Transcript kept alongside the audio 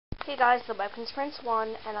Hey guys, the webkinz Prince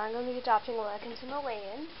 1, and I'm going to be adopting a webkinz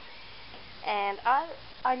Himalayan. And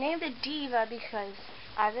I named it DIVA because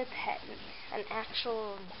I have a pet, an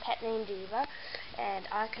actual pet named DIVA, and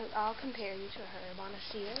I'll compare you to her. Want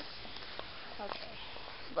to see this? Okay,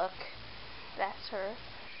 look, that's her.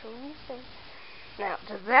 Show me this thing. Now,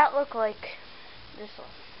 does that look like this one?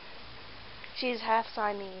 She's half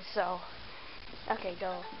Siamese, so okay,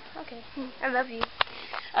 go. Okay, I love you.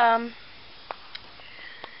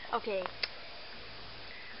 Okay.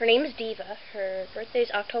 Her name is DIVA. Her birthday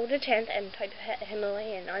is October the 10th, and type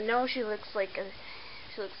Himalayan. I know she looks like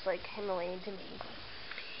Himalayan to me.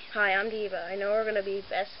 Hi, I'm DIVA. I know we're gonna be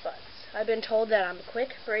best buds. I've been told that I'm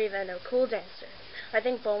quick, brave, and a cool dancer. I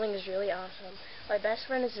think bowling is really awesome. My best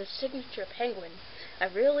friend is a signature penguin. I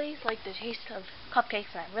really like the taste of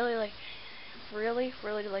cupcakes, and I really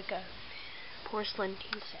like a porcelain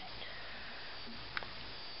tea set.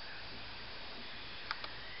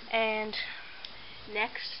 And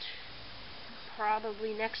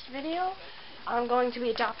probably next video, I'm going to be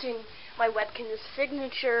adopting my webkinz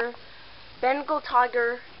signature Bengal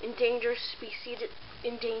tiger endangered species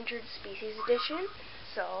edition.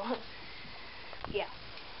 So, yeah.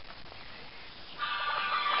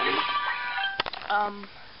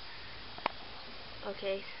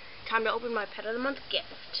 Okay, time to open my Pet of the Month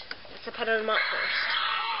gift. It's the Pet of the Month first.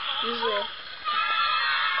 Usually.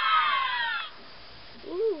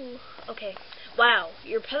 Ooh, okay. Wow,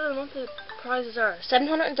 your Pet of the Month prizes are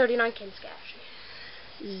 739 Kinz Cash,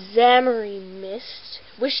 Zamory Mist,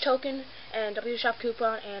 Wish Token, and W Shop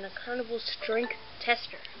coupon, and a Carnival Strength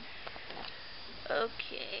Tester.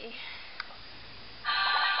 Okay.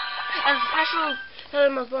 As a special Pet of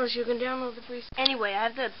the Month bonus, you can download the free. Anyway, I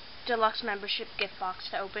have the deluxe membership gift box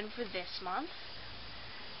to open for this month.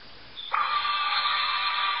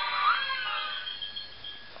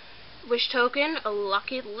 Wish Token, a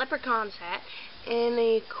Lucky Leprechaun's hat, and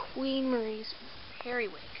a Queen Marie's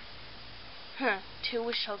periwig. 2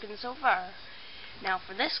 Wish Tokens so far. Now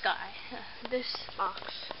for this guy, this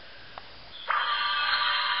box.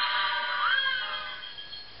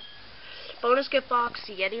 Bonus gift box,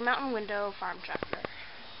 Yeti Mountain Window, Farm Tractor.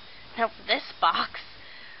 Now for this box,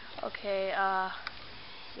 okay,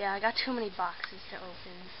 yeah, I got too many boxes to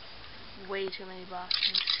open. Way too many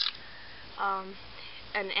boxes.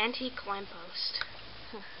 An antique lamppost.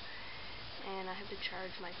 And I have to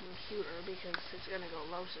charge my computer because it's gonna go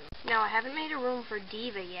low soon. Now I haven't made a room for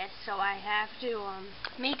DIVA yet, so I have to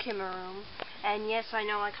make him a room. And yes, I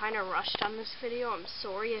know I kind of rushed on this video. I'm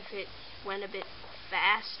sorry if it went a bit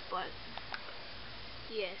fast, but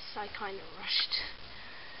yes, I kind of rushed.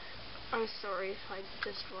 I'm sorry if I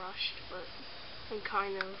just rushed, but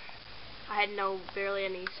I had barely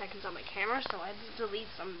any seconds on my camera, so I had to delete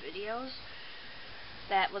some videos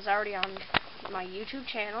that was already on my YouTube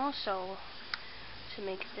channel, so to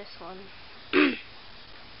make this one.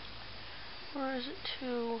 Where is it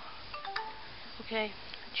to? Okay,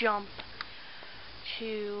 jump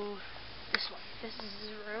to this one. This is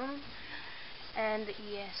his room, and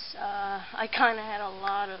yes, I kind of had a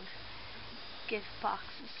lot of gift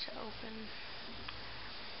boxes to open.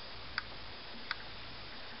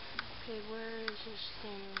 Okay, where is his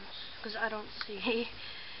things? Because I don't see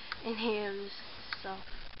any of this stuff.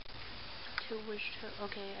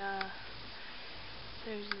 Okay,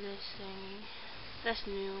 there's this thing. That's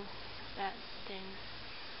new. That thing.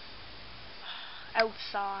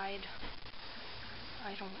 Outside.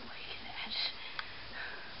 I don't like that.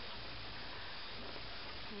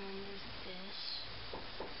 And then there's this.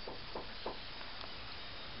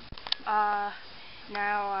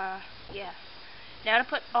 Yeah. Now to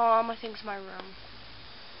put all my things in my room.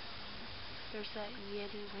 There's that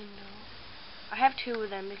Yeti window. I have 2 of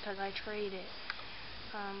them because I trade it.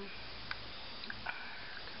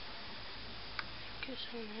 Guess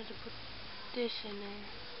I'm gonna have to put this in there.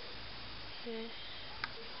 This.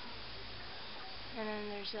 And then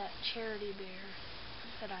there's that charity bear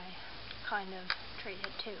that I kind of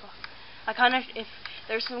traded too. If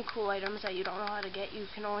there's some cool items that you don't know how to get, you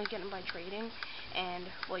can only get them by trading.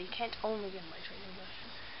 And, well, you can't only get them by trading, but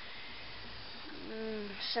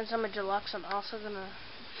since I'm a deluxe, I'm also gonna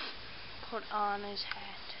put on his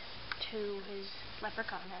hat to his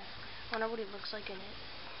leprechaun hat. I wonder what he looks like in it.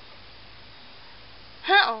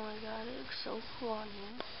 Oh my god, it looks so cool on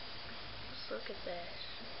him. Let's look at this.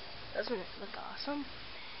 Doesn't it look awesome?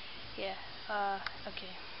 Yeah,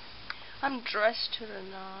 okay. I'm dressed to the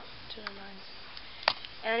nines.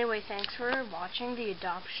 Anyway, thanks for watching the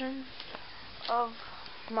adoption of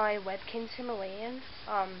my webkinz Himalayan.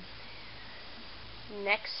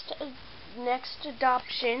 Next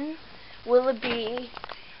adoption will it be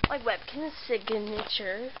my webkinz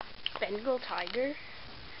signature Bengal tiger.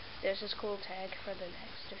 There's his cool tag for the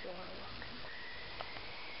next if you want to look.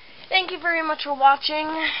 Thank you very much for watching,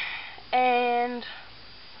 and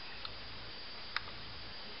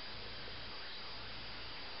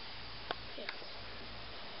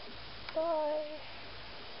bye.